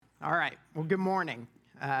All right. Well, good morning.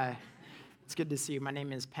 It's good to see you. My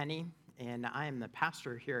name is Penny, and I am the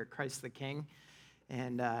pastor here at Christ the King.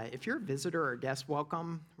 And if you're a visitor or guest,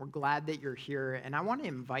 welcome. We're glad that you're here. And I want to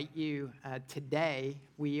invite you today.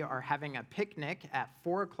 We are having a picnic at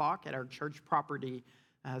 4 o'clock at our church property.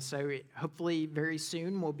 So hopefully very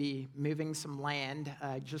soon we'll be moving some land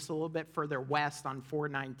just a little bit further west on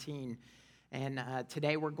 419. And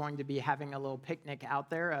today we're going to be having a little picnic out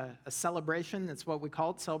there, a celebration. That's what we call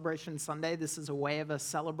it, Celebration Sunday. This is a way of us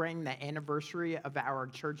celebrating the anniversary of our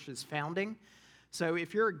church's founding. So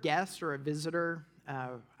if you're a guest or a visitor,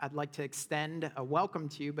 I'd like to extend a welcome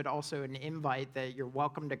to you, but also an invite that you're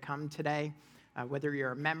welcome to come today. Whether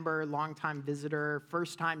you're a member, longtime visitor,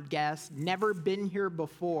 first-time guest, never been here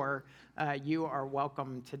before, you are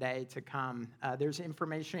welcome today to come. There's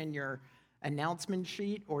information in your announcement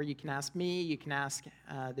sheet, or you can ask me, you can ask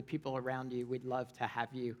the people around you. We'd love to have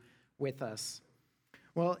you with us.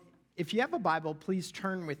 Well, if you have a Bible, please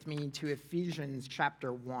turn with me to Ephesians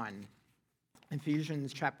chapter 1.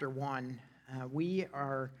 Ephesians chapter 1. We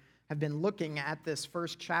have been looking at this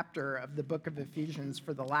first chapter of the book of Ephesians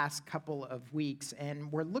for the last couple of weeks,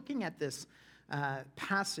 and we're looking at this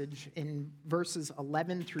passage in verses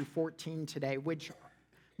 11 through 14 today, which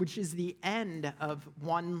is the end of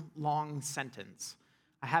one long sentence.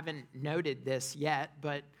 I haven't noted this yet,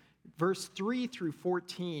 but verse 3 through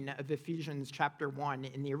 14 of Ephesians chapter 1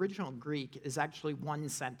 in the original Greek is actually one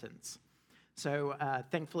sentence. So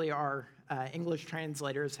thankfully our English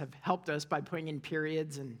translators have helped us by putting in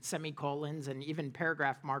periods and semicolons and even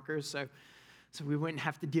paragraph markers, so we wouldn't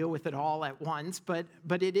have to deal with it all at once, but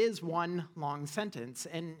it is one long sentence.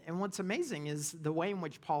 And what's amazing is the way in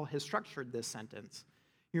which Paul has structured this sentence.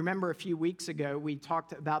 You remember a few weeks ago, we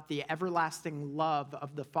talked about the everlasting love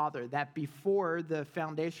of the Father, that before the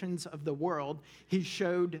foundations of the world, he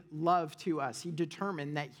showed love to us. He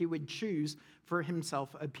determined that he would choose for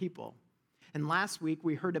himself a people. And last week,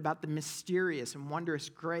 we heard about the mysterious and wondrous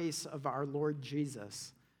grace of our Lord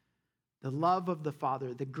Jesus, the love of the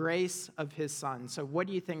Father, the grace of his Son. So what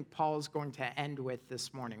do you think Paul is going to end with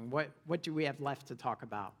this morning? What do we have left to talk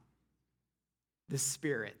about? The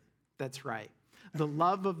Spirit. That's right. The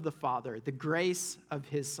love of the Father, the grace of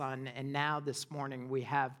his Son, and now this morning we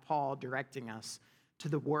have Paul directing us to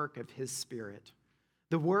the work of his Spirit,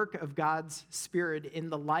 the work of God's Spirit in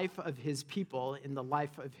the life of his people, in the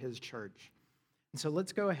life of his church. And so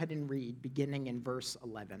let's go ahead and read, beginning in verse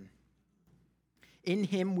 11. In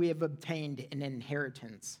him we have obtained an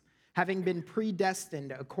inheritance, having been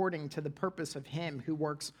predestined according to the purpose of him who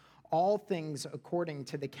works all things according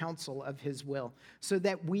to the counsel of his will, so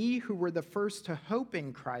that we who were the first to hope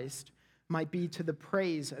in Christ might be to the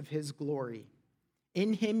praise of his glory.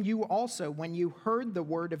 In him you also, when you heard the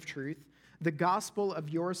word of truth, the gospel of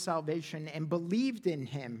your salvation, and believed in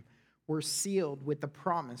him, were sealed with the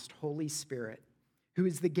promised Holy Spirit, who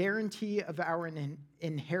is the guarantee of our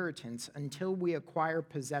inheritance until we acquire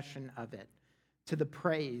possession of it, to the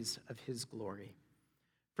praise of his glory.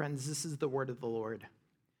 Friends, this is the word of the Lord.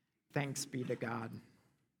 Thanks be to God.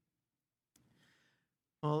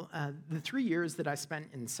 Well, the 3 years that I spent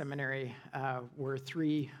in seminary were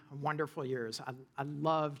 3 wonderful years. I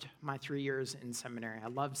loved my 3 years in seminary. I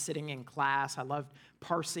loved sitting in class. I loved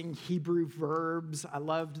parsing Hebrew verbs. I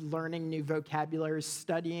loved learning new vocabulary,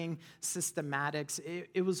 studying systematics.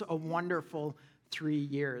 It was a wonderful 3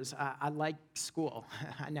 years. I like school.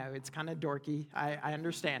 I know it's kind of dorky. I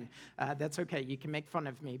understand. That's okay. You can make fun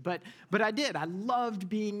of me. But I did. I loved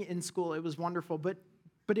being in school. It was wonderful. But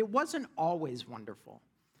it wasn't always wonderful.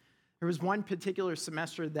 There was one particular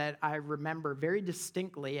semester that I remember very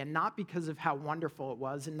distinctly, and not because of how wonderful it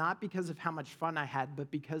was, and not because of how much fun I had,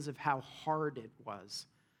 but because of how hard it was.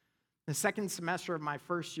 The second semester of my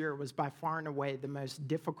first year was by far and away the most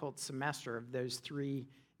difficult semester of those 3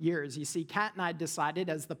 years. You see, Kat and I decided,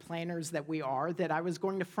 as the planners that we are, that I was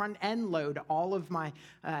going to front-end load all of my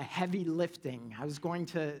heavy lifting. I was going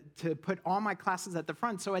to put all my classes at the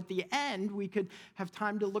front, so at the end, we could have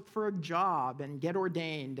time to look for a job and get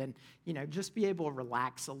ordained and, just be able to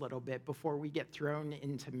relax a little bit before we get thrown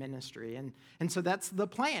into ministry. And so that's the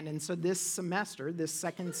plan. And so this semester, this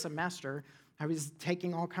second semester, I was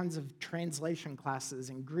taking all kinds of translation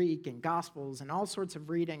classes in Greek and Gospels and all sorts of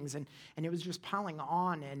readings, and it was just piling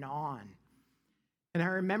on and on. And I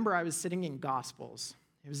remember I was sitting in Gospels.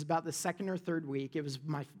 It was about the second or third week. It was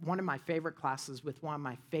one of my favorite classes with one of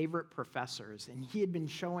my favorite professors, and he had been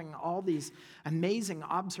showing all these amazing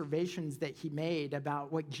observations that he made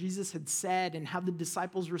about what Jesus had said and how the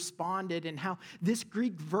disciples responded and how this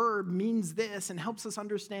Greek verb means this and helps us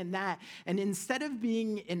understand that. And instead of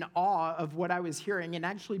being in awe of what I was hearing and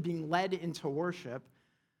actually being led into worship,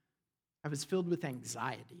 I was filled with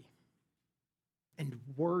anxiety and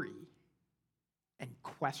worry and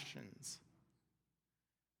questions.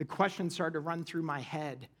 The questions started to run through my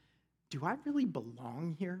head. Do I really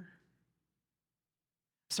belong here?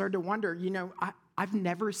 I started to wonder, I've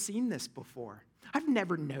never seen this before. I've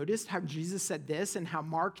never noticed how Jesus said this and how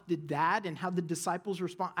Mark did that and how the disciples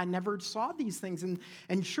respond. I never saw these things.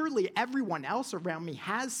 And surely everyone else around me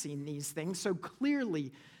has seen these things. So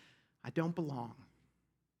clearly, I don't belong.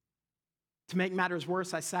 To make matters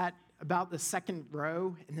worse, I sat about the second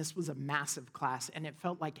row, and this was a massive class, and it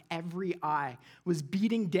felt like every eye was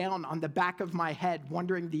beating down on the back of my head,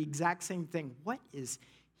 wondering the exact same thing. What is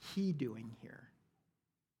he doing here?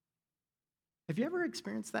 Have you ever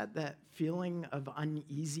experienced that feeling of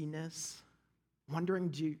uneasiness, wondering,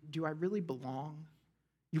 do I really belong?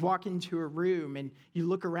 You walk into a room and you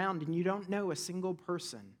look around and you don't know a single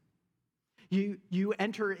person. You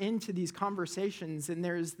enter into these conversations and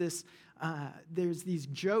there's these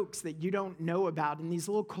jokes that you don't know about and these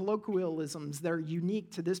little colloquialisms that are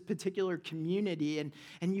unique to this particular community, and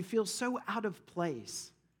you feel so out of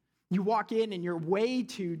place. You walk in and you're way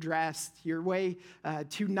too dressed, you're way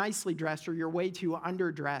too nicely dressed, or you're way too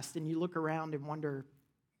underdressed, and you look around and wonder,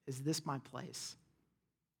 is this my place?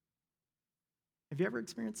 Have you ever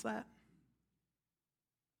experienced that?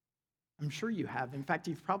 I'm sure you have. In fact,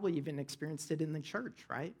 you've probably even experienced it in the church,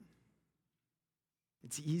 right?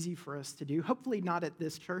 It's easy for us to do. Hopefully not at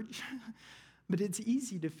this church, but it's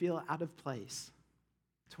easy to feel out of place,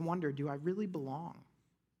 to wonder, do I really belong?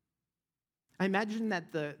 I imagine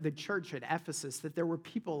that the church at Ephesus, that there were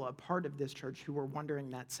people a part of this church who were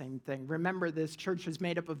wondering that same thing. Remember, this church is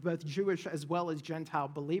made up of both Jewish as well as Gentile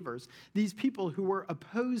believers. These people who were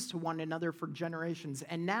opposed to one another for generations,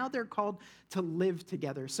 and now they're called to live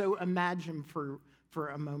together. So imagine for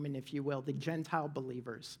a moment, if you will, the Gentile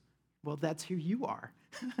believers. Well, that's who you are.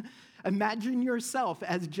 Imagine yourself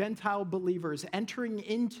as Gentile believers entering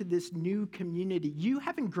into this new community. You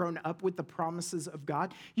haven't grown up with the promises of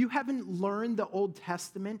God. You haven't learned the Old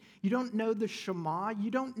Testament. You don't know the Shema. You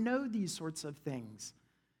don't know these sorts of things.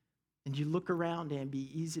 And you look around and it'd be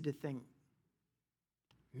easy to think,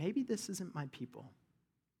 maybe this isn't my people.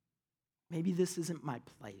 Maybe this isn't my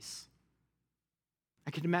place. I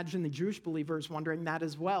could imagine the Jewish believers wondering that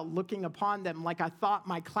as well, looking upon them like I thought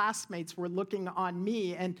my classmates were looking on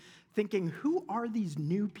me and thinking, who are these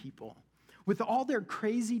new people? With all their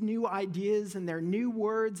crazy new ideas and their new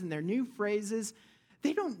words and their new phrases,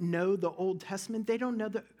 they don't know the Old Testament. They don't know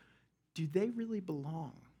do they really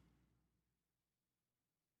belong?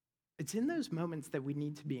 It's in those moments that we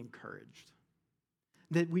need to be encouraged,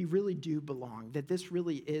 that we really do belong, that this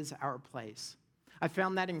really is our place. I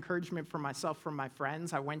found that encouragement for myself from my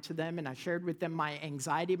friends. I went to them and I shared with them my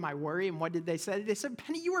anxiety, my worry, and what did they say? They said,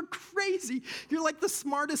 Penny, you are crazy. You're like the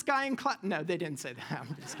smartest guy in class. No, they didn't say that.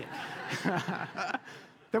 I'm just kidding.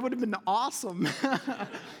 That would have been awesome.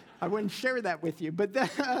 I wouldn't share that with you, but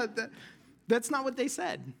that's not what they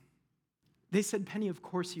said. They said, Penny, of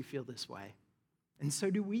course you feel this way, and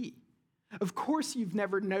so do we. Of course you've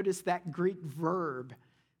never noticed that Greek verb.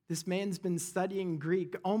 This man's been studying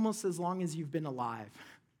Greek almost as long as you've been alive.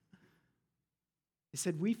 They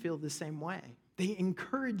said, we feel the same way. They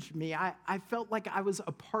encouraged me. I felt like I was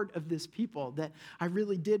a part of this people, that I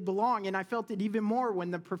really did belong. And I felt it even more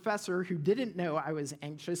when the professor, who didn't know I was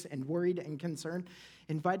anxious and worried and concerned,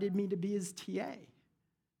 invited me to be his TA.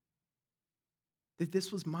 That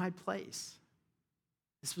this was my place.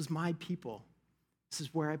 This was my people. This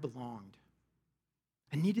is where I belonged.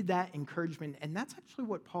 I needed that encouragement, and that's actually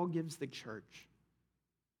what Paul gives the church.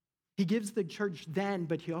 He gives the church then,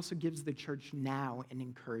 but he also gives the church now an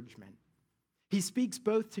encouragement. He speaks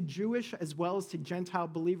both to Jewish as well as to Gentile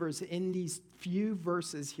believers in these few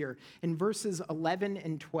verses here. In verses 11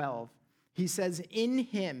 and 12, he says, in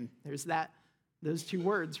him, there's those two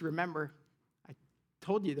words, remember, I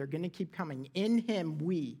told you they're going to keep coming. In him,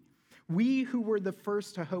 we who were the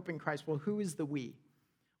first to hope in Christ. Well, who is the we?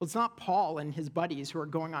 Well, it's not Paul and his buddies who are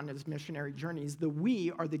going on his missionary journeys. The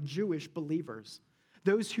we are the Jewish believers,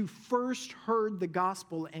 those who first heard the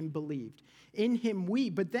gospel and believed. In him we,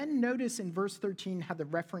 but then notice in verse 13 how the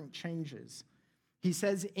referent changes. He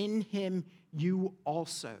says, in him you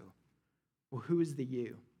also. Well, who is the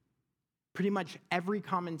you? Pretty much every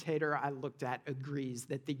commentator I looked at agrees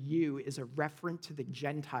that the you is a referent to the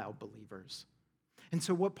Gentile believers. And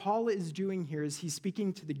so what Paul is doing here is he's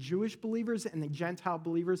speaking to the Jewish believers and the Gentile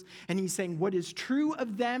believers, and he's saying what is true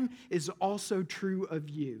of them is also true of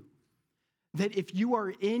you. That if you are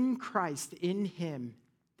in Christ, in him,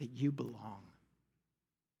 that you belong.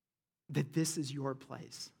 That this is your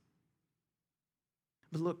place.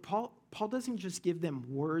 But look, Paul doesn't just give them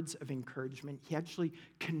words of encouragement. He actually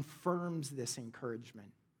confirms this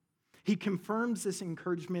encouragement. He confirms this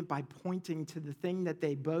encouragement by pointing to the thing that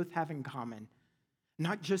they both have in common.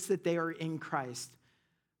 Not just that they are in Christ,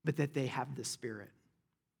 but that they have the Spirit.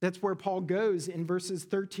 That's where Paul goes in verses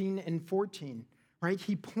 13 and 14, right?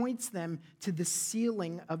 He points them to the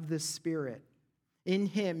sealing of the Spirit. In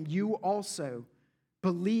him, you also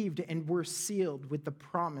believed and were sealed with the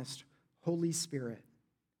promised Holy Spirit.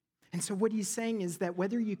 And so what he's saying is that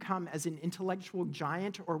whether you come as an intellectual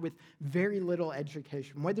giant or with very little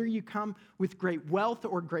education, whether you come with great wealth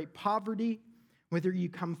or great poverty, whether you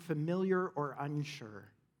come familiar or unsure,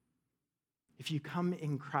 if you come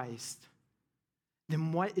in Christ,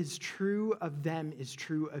 then what is true of them is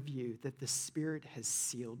true of you, that the Spirit has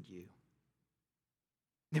sealed you.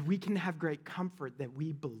 That we can have great comfort that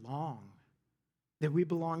we belong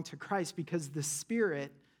to Christ because the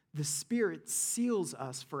Spirit seals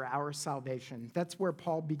us for our salvation. That's where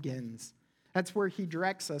Paul begins. That's where he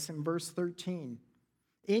directs us in verse 13.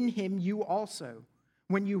 In him you also,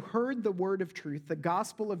 when you heard the word of truth, the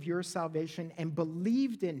gospel of your salvation, and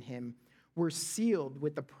believed in him, were sealed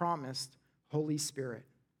with the promised Holy Spirit.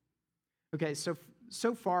 Okay,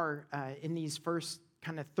 so far in these first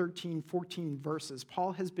kind of 13, 14 verses,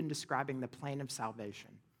 Paul has been describing the plan of salvation,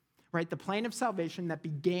 right? The plan of salvation that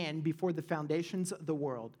began before the foundations of the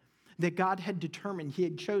world, that God had determined, he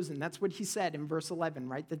had chosen. That's what he said in verse 11,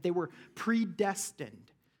 right? That they were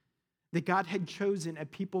predestined, that God had chosen a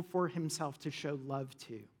people for himself to show love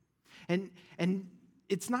to. And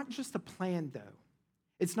it's not just a plan, though.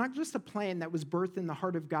 It's not just a plan that was birthed in the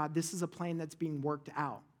heart of God. This is a plan that's being worked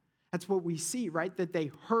out. That's what we see, right? That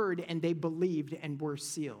they heard and they believed and were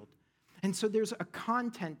sealed. And so there's a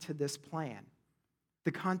content to this plan.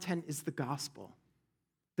 The content is the gospel.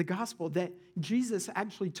 The gospel that Jesus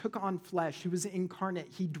actually took on flesh. He was incarnate.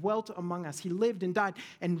 He dwelt among us. He lived and died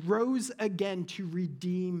and rose again to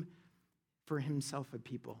redeem for himself a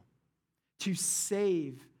people, to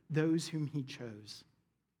save those whom he chose.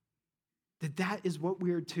 That is what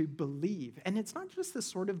we are to believe. And it's not just the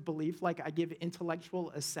sort of belief like I give intellectual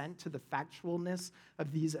assent to the factualness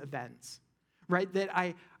of these events, right? That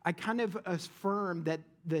I kind of affirm that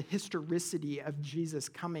the historicity of Jesus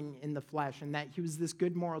coming in the flesh and that he was this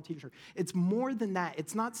good moral teacher. It's more than that.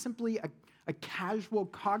 It's not simply a casual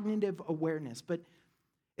cognitive awareness, but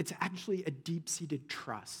it's actually a deep-seated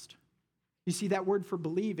trust. You see, that word for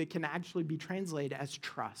believe, it can actually be translated as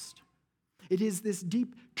trust. It is this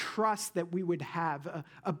deep trust that we would have,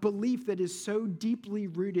 a belief that is so deeply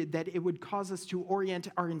rooted that it would cause us to orient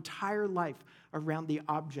our entire life around the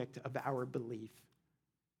object of our belief.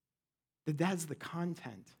 That's the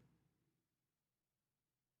content.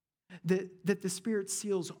 That the Spirit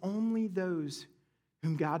seals only those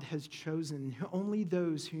whom God has chosen, only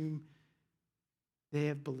those whom they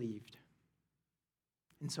have believed.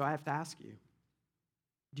 And so I have to ask you,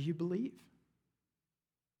 do you believe?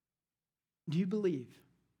 Do you believe?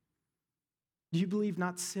 Do you believe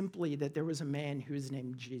not simply that there was a man who was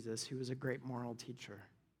named Jesus, who was a great moral teacher,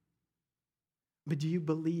 but do you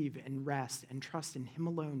believe and rest and trust in him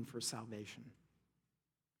alone for salvation?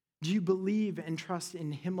 Do you believe and trust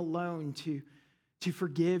in him alone to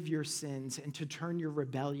forgive your sins and to turn your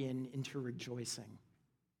rebellion into rejoicing?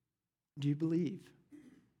 Do you believe?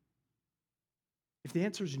 If the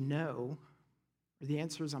answer is no, or the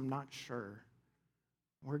answer is I'm not sure,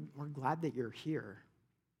 we're glad that you're here.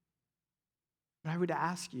 But I would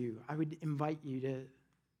ask you, I would invite you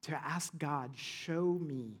to ask God, show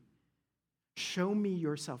me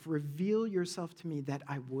yourself, reveal yourself to me that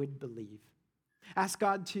I would believe. Ask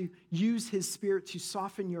God to use his Spirit to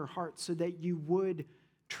soften your heart so that you would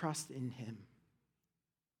trust in him.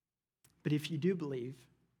 But if you do believe,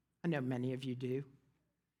 I know many of you do,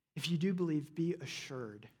 if you do believe, be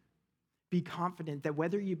assured. Be confident that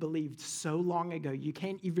whether you believed so long ago, you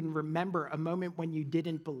can't even remember a moment when you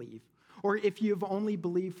didn't believe, or if you've only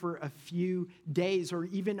believed for a few days or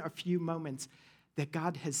even a few moments, that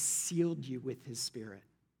God has sealed you with his Spirit.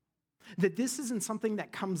 That this isn't something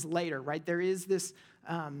that comes later, right? There is this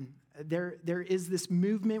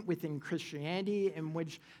movement within Christianity in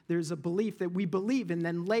which there's a belief that we believe and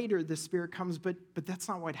then later the Spirit comes, but that's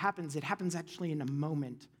not what happens. It happens actually in a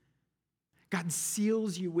moment. God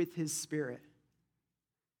seals you with his Spirit.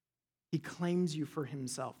 He claims you for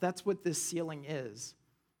himself. That's what this sealing is.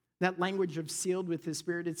 That language of sealed with his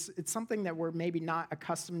Spirit, it's something that we're maybe not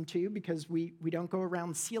accustomed to because we don't go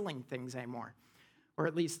around sealing things anymore. Or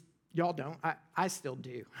at least y'all don't. I still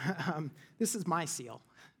do. This is my seal.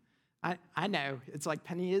 I know. It's like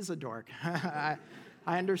Penny is a dork.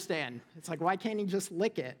 I understand. It's like, why can't he just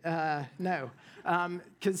lick it? No,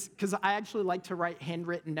 because I actually like to write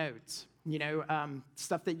handwritten notes,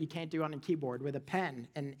 stuff that you can't do on a keyboard with a pen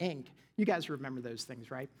and ink. You guys remember those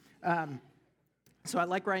things, right? So I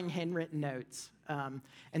like writing handwritten notes.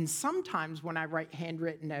 And sometimes when I write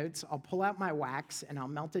handwritten notes, I'll pull out my wax and I'll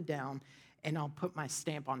melt it down and I'll put my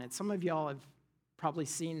stamp on it. Some of y'all have probably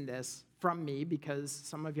seen this from me because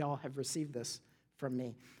some of y'all have received this from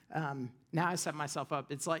me. Now I set myself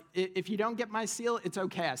up. It's like, if you don't get my seal, it's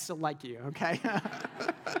okay. I still like you, okay?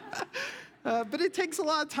 But it takes a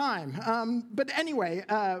lot of time. But anyway,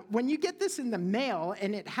 when you get this in the mail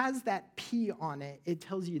and it has that P on it, it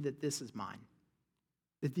tells you that this is mine,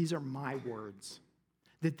 that these are my words,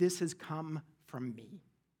 that this has come from me,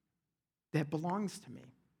 that belongs to me.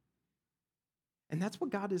 And that's what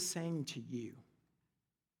God is saying to you.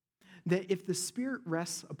 That if the Spirit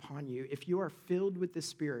rests upon you, if you are filled with the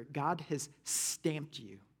Spirit, God has stamped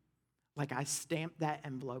you. Like I stamped that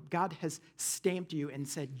envelope. God has stamped you and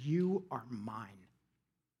said, you are mine.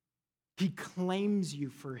 He claims you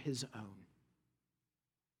for his own.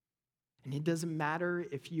 And it doesn't matter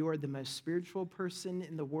if you are the most spiritual person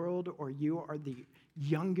in the world or you are the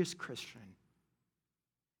youngest Christian.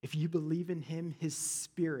 If you believe in him, his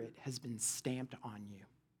Spirit has been stamped on you.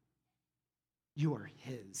 You are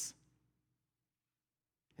his.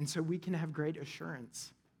 And so we can have great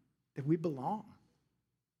assurance that we belong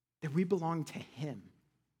to him.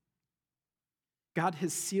 God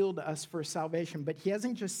has sealed us for salvation, but he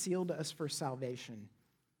hasn't just sealed us for salvation.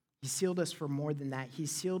 He sealed us for more than that. He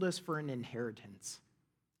sealed us for an inheritance.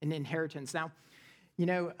 An inheritance. Now,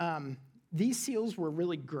 these seals were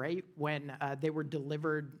really great when they were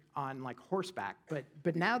delivered on like horseback,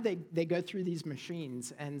 but now they go through these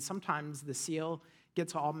machines, and sometimes the seal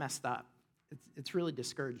gets all messed up. It's really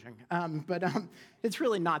discouraging, but it's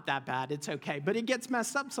really not that bad. It's okay, but it gets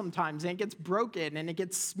messed up sometimes, and it gets broken, and it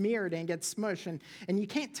gets smeared, and it gets smushed, and you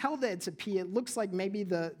can't tell that it's a P. It looks like maybe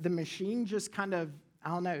the machine just kind of, I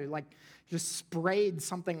don't know, like just sprayed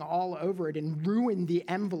something all over it and ruined the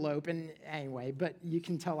envelope. And anyway, but you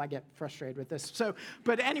can tell I get frustrated with this. So,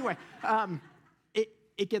 but anyway,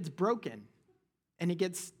 it gets broken. And it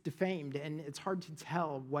gets defamed, and it's hard to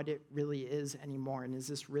tell what it really is anymore, and is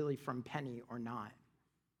this really from Penny or not?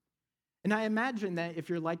 And I imagine that if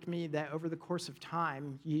you're like me, that over the course of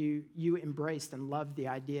time, you embraced and loved the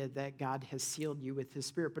idea that God has sealed you with his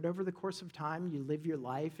Spirit. But over the course of time, you live your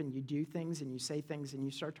life, and you do things, and you say things, and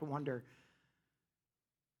you start to wonder,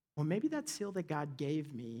 well, maybe that seal that God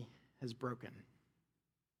gave me has broken.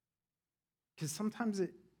 Because sometimes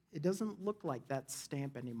it doesn't look like that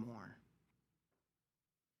stamp anymore.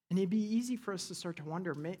 And it'd be easy for us to start to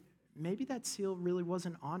wonder, maybe that seal really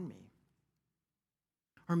wasn't on me.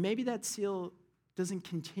 Or maybe that seal doesn't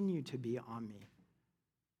continue to be on me.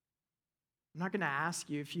 I'm not going to ask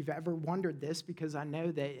you if you've ever wondered this, because I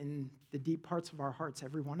know that in the deep parts of our hearts,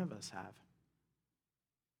 every one of us have.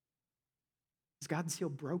 Is God's seal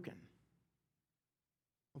broken?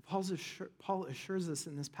 Well, Paul assures us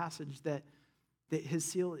in this passage that his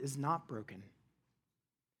seal is not broken.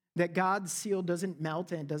 That God's seal doesn't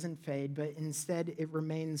melt and it doesn't fade, but instead it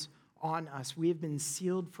remains on us. We have been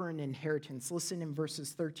sealed for an inheritance. Listen in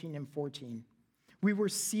verses 13 and 14. We were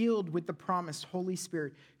sealed with the promised Holy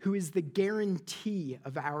Spirit, who is the guarantee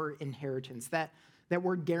of our inheritance. That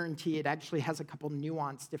word guarantee, it actually has a couple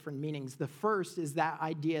nuanced different meanings. The first is that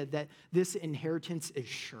idea that this inheritance is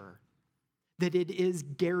sure, that it is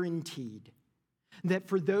guaranteed. That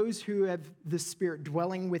for those who have the Spirit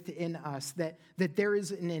dwelling within us, that there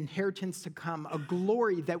is an inheritance to come, a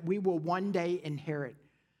glory that we will one day inherit.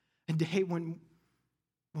 A day when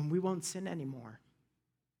we won't sin anymore.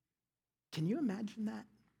 Can you imagine that?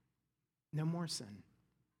 No more sin.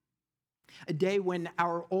 A day when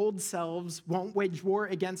our old selves won't wage war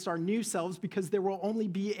against our new selves because there will only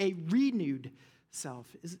be a renewed self.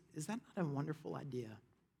 Is that not a wonderful idea?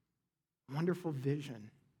 A wonderful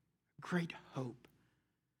vision. Great hope.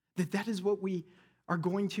 That is what we are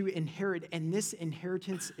going to inherit, and this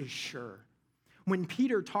inheritance is sure. When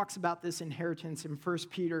Peter talks about this inheritance in 1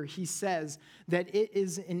 Peter, he says that it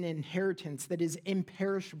is an inheritance that is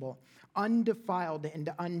imperishable, undefiled,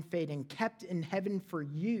 and unfading, kept in heaven for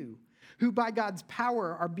you, who by God's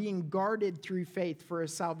power are being guarded through faith for a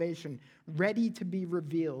salvation ready to be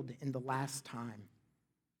revealed in the last time.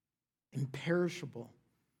 Imperishable,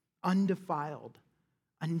 undefiled,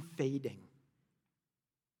 unfading.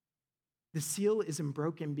 The seal isn't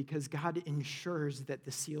broken because God ensures that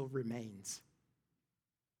the seal remains.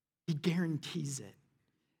 He guarantees it.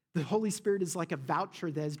 The Holy Spirit is like a voucher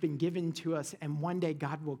that has been given to us, and one day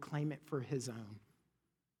God will claim it for his own.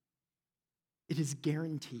 It is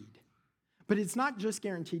guaranteed. But it's not just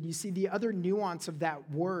guaranteed. You see, the other nuance of that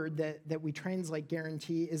word that we translate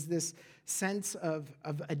guarantee is this sense of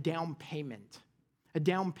a down payment. A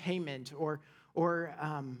down payment or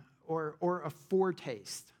a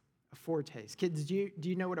foretaste. A foretaste. Kids, do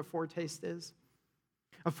you know what a foretaste is?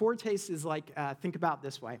 A foretaste is like, think about it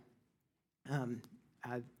this way.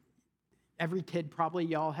 Every kid, probably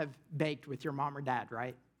y'all have baked with your mom or dad,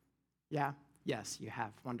 right? Yeah? Yes, you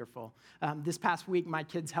have. Wonderful. This past week, my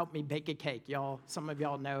kids helped me bake a cake. Some of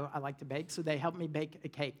y'all know I like to bake, so they helped me bake a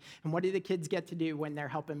cake. And what do the kids get to do when they're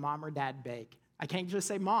helping mom or dad bake? I can't just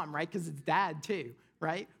say mom, right? Because it's dad too,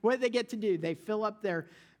 right? What do they get to do? They fill up their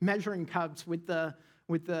measuring cups with the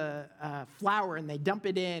flour, and they dump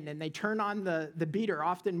it in, and they turn on the beater,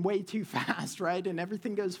 often way too fast, right? And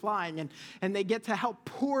everything goes flying, and they get to help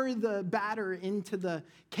pour the batter into the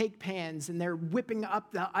cake pans, and they're whipping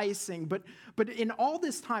up the icing. But in all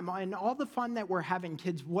this time, in all the fun that we're having,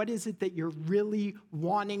 kids, what is it that you're really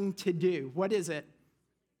wanting to do? What is it?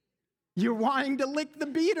 You're wanting to lick the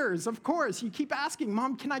beaters, of course. You keep asking,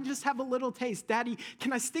 Mom, can I just have a little taste? Daddy,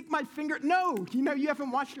 can I stick my finger? No, you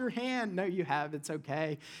haven't washed your hand. No, you have. It's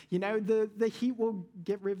okay. The heat will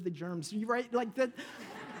get rid of the germs. You right? Like that.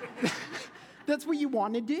 That's what you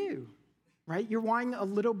want to do, right? You're wanting a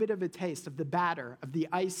little bit of a taste of the batter, of the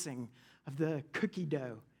icing, of the cookie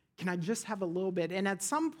dough. Can I just have a little bit? And at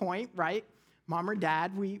some point, right, Mom or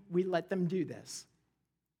Dad, we let them do this.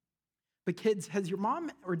 But kids, has your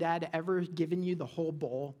mom or dad ever given you the whole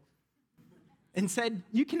bowl and said,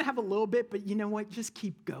 you can have a little bit, but you know what? Just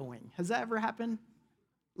keep going. Has that ever happened?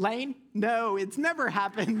 Lane? No, it's never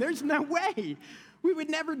happened. There's no way. We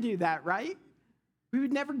would never do that, right? We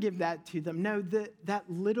would never give that to them. No, that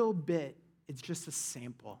little bit, it's just a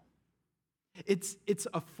sample. It's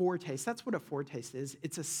a foretaste. That's what a foretaste is.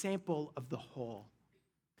 It's a sample of the whole.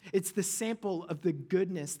 It's the sample of the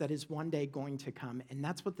goodness that is one day going to come, and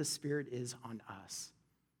that's what the Spirit is on us.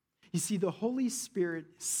 You see, the Holy Spirit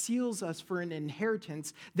seals us for an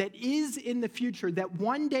inheritance that is in the future, that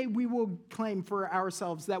one day we will claim for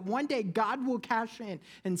ourselves, that one day God will cash in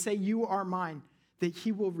and say, you are mine, that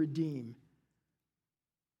he will redeem.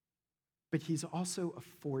 But he's also a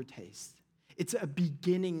foretaste. It's a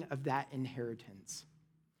beginning of that inheritance.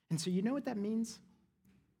 And so you know what that means?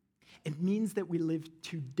 It means that we live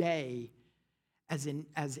today as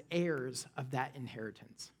heirs of that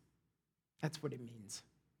inheritance. That's what it means.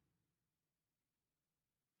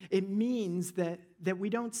 It means that we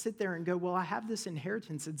don't sit there and go, well, I have this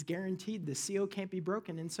inheritance. It's guaranteed. The seal can't be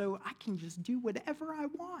broken. And so I can just do whatever I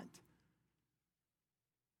want.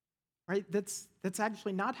 Right? That's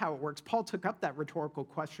actually not how it works. Paul took up that rhetorical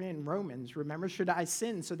question in Romans. Remember, should I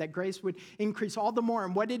sin so that grace would increase all the more?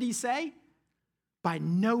 And what did he say? By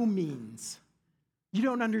no means. You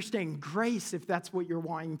don't understand grace if that's what you're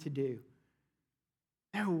wanting to do.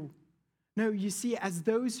 No, you see, as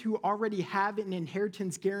those who already have an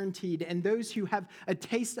inheritance guaranteed and those who have a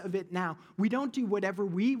taste of it now, we don't do whatever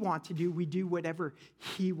we want to do. We do whatever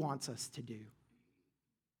he wants us to do.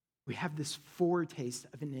 We have this foretaste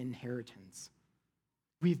of an inheritance.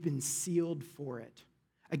 We've been sealed for it,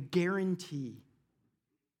 a guarantee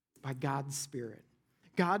by God's Spirit.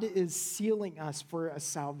 God is sealing us for a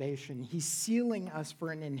salvation. He's sealing us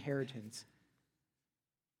for an inheritance.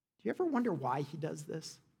 Do you ever wonder why he does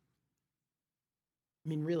this? I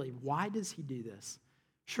mean, really, why does he do this?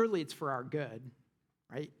 Surely it's for our good,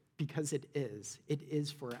 right? Because it is. It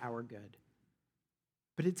is for our good.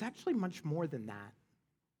 But it's actually much more than that.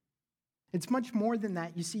 It's much more than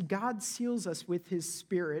that. You see, God seals us with his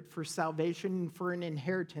Spirit for salvation, for an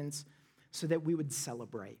inheritance, so that we would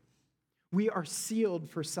celebrate. We are sealed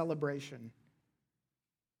for celebration.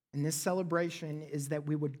 And this celebration is that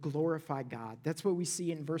we would glorify God. That's what we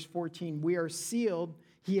see in verse 14. We are sealed.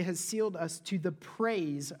 He has sealed us to the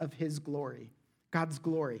praise of his glory, God's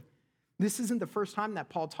glory. This isn't the first time that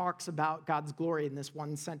Paul talks about God's glory in this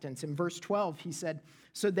one sentence. In verse 12, he said,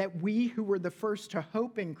 so that we who were the first to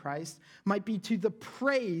hope in Christ might be to the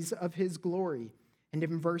praise of his glory. And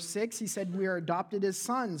in verse 6, he said, we are adopted as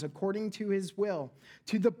sons according to his will,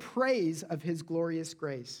 to the praise of his glorious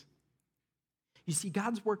grace. You see,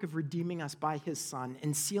 God's work of redeeming us by his Son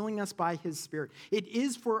and sealing us by his Spirit, it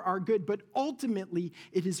is for our good, but ultimately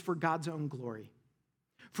it is for God's own glory,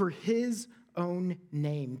 for his own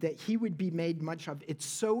name, that he would be made much of. It's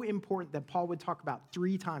so important that Paul would talk about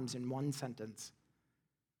 3 times in one sentence,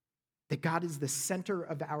 that God is the center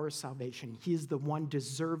of our salvation. He is the one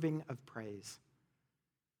deserving of praise.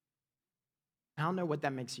 I don't know what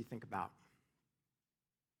that makes you think about.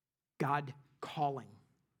 God calling.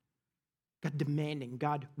 God demanding,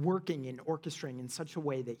 God working and orchestrating in such a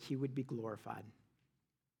way that he would be glorified.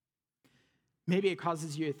 Maybe it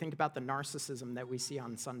causes you to think about the narcissism that we see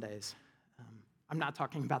on Sundays. I'm not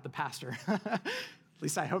talking about the pastor, at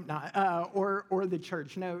least I hope not, or the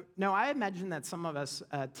church. No, I imagine that some of us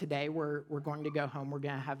today, we're going to go home, we're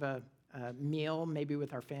going to have a meal, maybe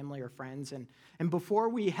with our family or friends, and before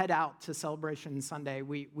we head out to Celebration Sunday,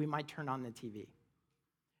 we might turn on the TV.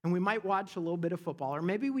 And we might watch a little bit of football, or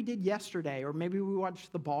maybe we did yesterday, or maybe we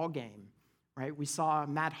watched the ball game, right? We saw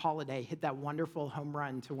Matt Holliday hit that wonderful home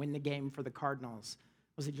run to win the game for the Cardinals.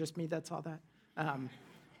 Was it just me that saw that?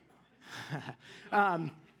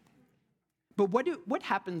 But what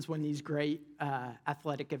happens when these great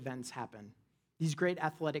athletic events happen? These great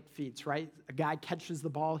athletic feats, right? A guy catches the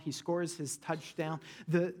ball, he scores his touchdown.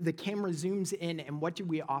 The camera zooms in, and what do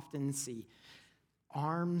we often see?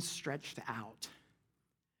 Arms stretched out,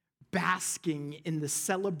 basking in the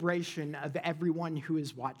celebration of everyone who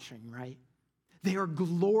is watching, right? They are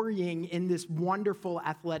glorying in this wonderful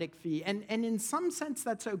athletic feat. And in some sense,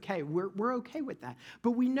 that's okay. We're okay with that.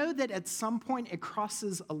 But we know that at some point it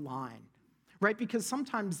crosses a line, right? Because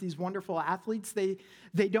sometimes these wonderful athletes, they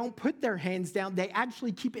don't put their hands down. They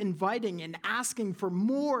actually keep inviting and asking for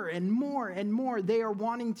more and more and more. They are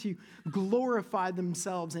wanting to glorify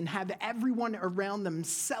themselves and have everyone around them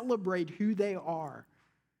celebrate who they are.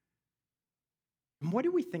 And what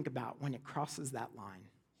do we think about when it crosses that line?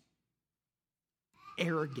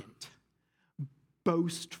 Arrogant,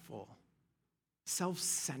 boastful,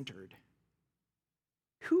 self-centered.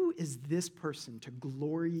 Who is this person to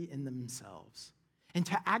glory in themselves and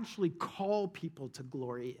to actually call people to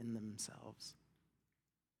glory in themselves?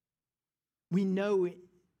 We know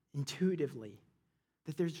intuitively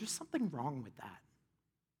that there's just something wrong with that.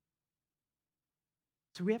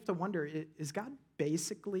 So we have to wonder, is God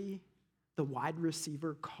basically the wide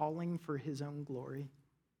receiver calling for his own glory?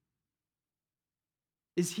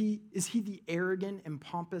 Is he the arrogant and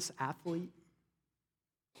pompous athlete?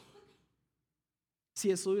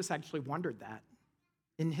 C.S. Lewis actually wondered that.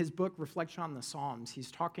 In his book, Reflection on the Psalms,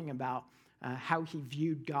 he's talking about how he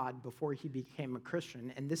viewed God before he became a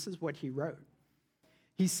Christian, and this is what he wrote.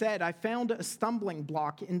 He said, "I found a stumbling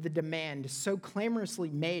block in the demand so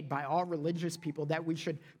clamorously made by all religious people that we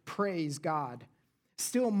should praise God.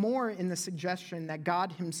 Still more in the suggestion that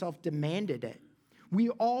God himself demanded it. We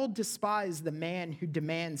all despise the man who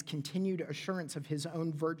demands continued assurance of his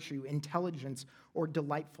own virtue, intelligence, or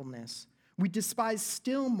delightfulness. We despise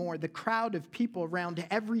still more the crowd of people around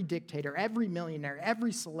every dictator, every millionaire,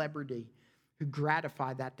 every celebrity who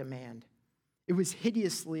gratify that demand. It was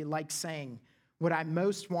hideously like saying, 'What I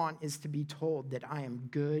most want is to be told that I am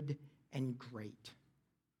good and great.'"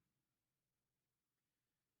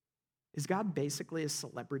 Is God basically a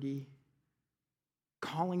celebrity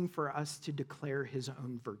calling for us to declare his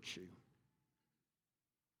own virtue?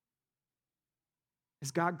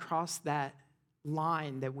 Has God crossed that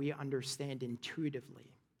line that we understand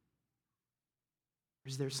intuitively? Or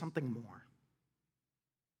is there something more?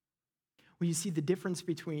 Well, you see, the difference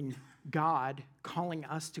between God calling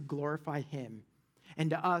us to glorify him and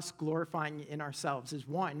to us glorifying in ourselves is,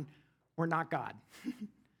 one, we're not God.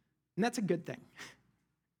 And that's a good thing.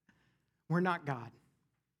 We're not God.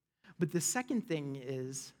 But the second thing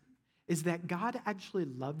is that God actually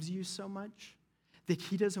loves you so much that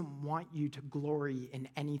he doesn't want you to glory in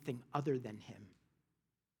anything other than him.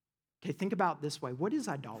 Okay, think about it this way. What is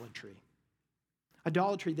idolatry?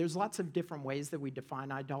 Idolatry, there's lots of different ways that we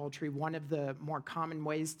define idolatry. One of the more common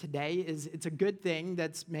ways today is it's a good thing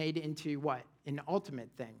that's made into what? An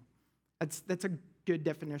ultimate thing. That's a good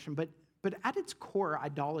definition. But at its core,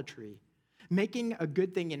 idolatry, making a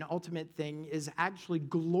good thing an ultimate thing, is actually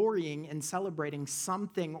glorying and celebrating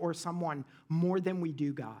something or someone more than we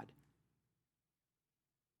do God.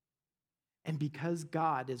 And because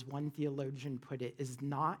God, as one theologian put it, is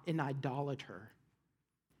not an idolater,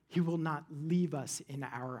 he will not leave us in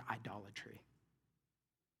our idolatry.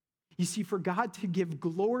 You see, for God to give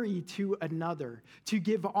glory to another, to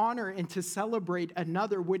give honor and to celebrate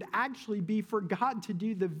another, would actually be for God to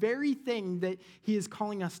do the very thing that he is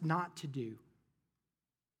calling us not to do.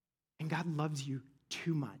 And God loves you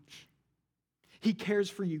too much. He cares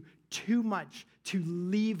for you too much to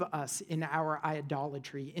leave us in our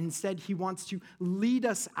idolatry. Instead, he wants to lead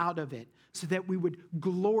us out of it so that we would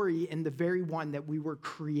glory in the very one that we were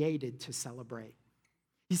created to celebrate.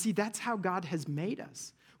 You see, that's how God has made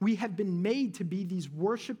us. We have been made to be these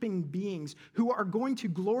worshiping beings who are going to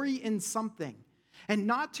glory in something, and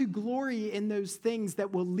not to glory in those things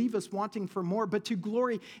that will leave us wanting for more, but to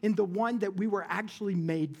glory in the one that we were actually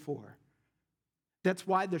made for. That's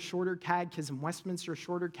why the Shorter Catechism, Westminster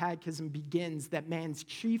Shorter Catechism, begins that man's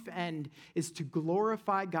chief end is to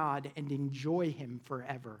glorify God and enjoy him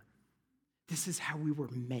forever. This is how we were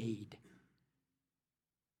made.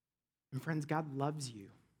 And friends, God loves you.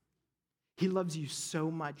 He loves you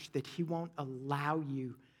so much that he won't allow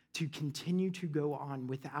you to continue to go on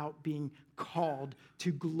without being called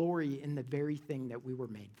to glory in the very thing that we were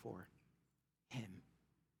made for, him.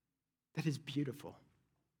 That is beautiful.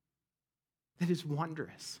 That is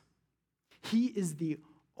wondrous. He is the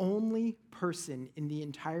only person in the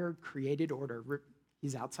entire created order.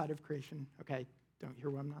 He's outside of creation, okay? Don't hear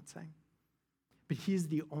what I'm not saying. But he's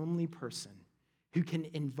the only person who can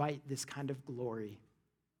invite this kind of glory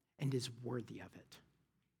and is worthy of it.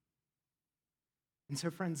 And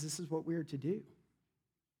so, friends, this is what we are to do.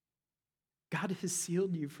 God has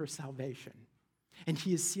sealed you for salvation. And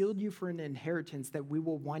he has sealed you for an inheritance that we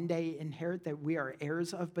will one day inherit, that we are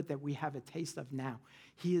heirs of, but that we have a taste of now.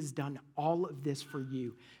 He has done all of this for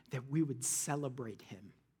you, that we would celebrate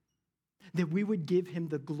him, that we would give him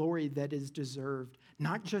the glory that is deserved,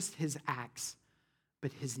 not just his acts,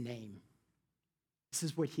 but his name. This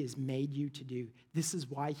is what he has made you to do. This is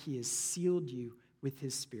why he has sealed you with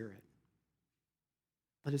his Spirit.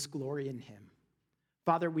 Let us glory in him.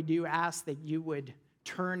 Father, we do ask that you would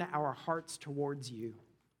turn our hearts towards you,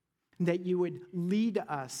 that you would lead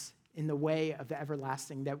us in the way of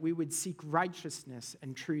everlasting, that we would seek righteousness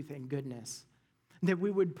and truth and goodness, that we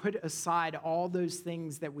would put aside all those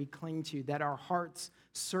things that we cling to, that our hearts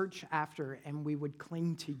search after, and we would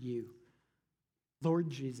cling to you, Lord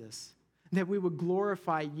Jesus, that we would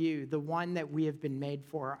glorify you, the one that we have been made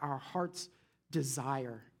for, our heart's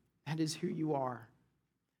desire. That is who you are.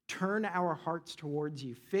 Turn our hearts towards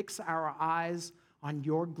you. Fix our eyes on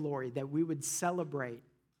your glory, that we would celebrate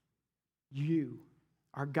you,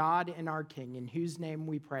 our God and our King, in whose name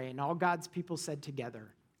we pray. And all God's people said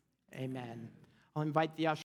together, amen. I'll invite the ushers.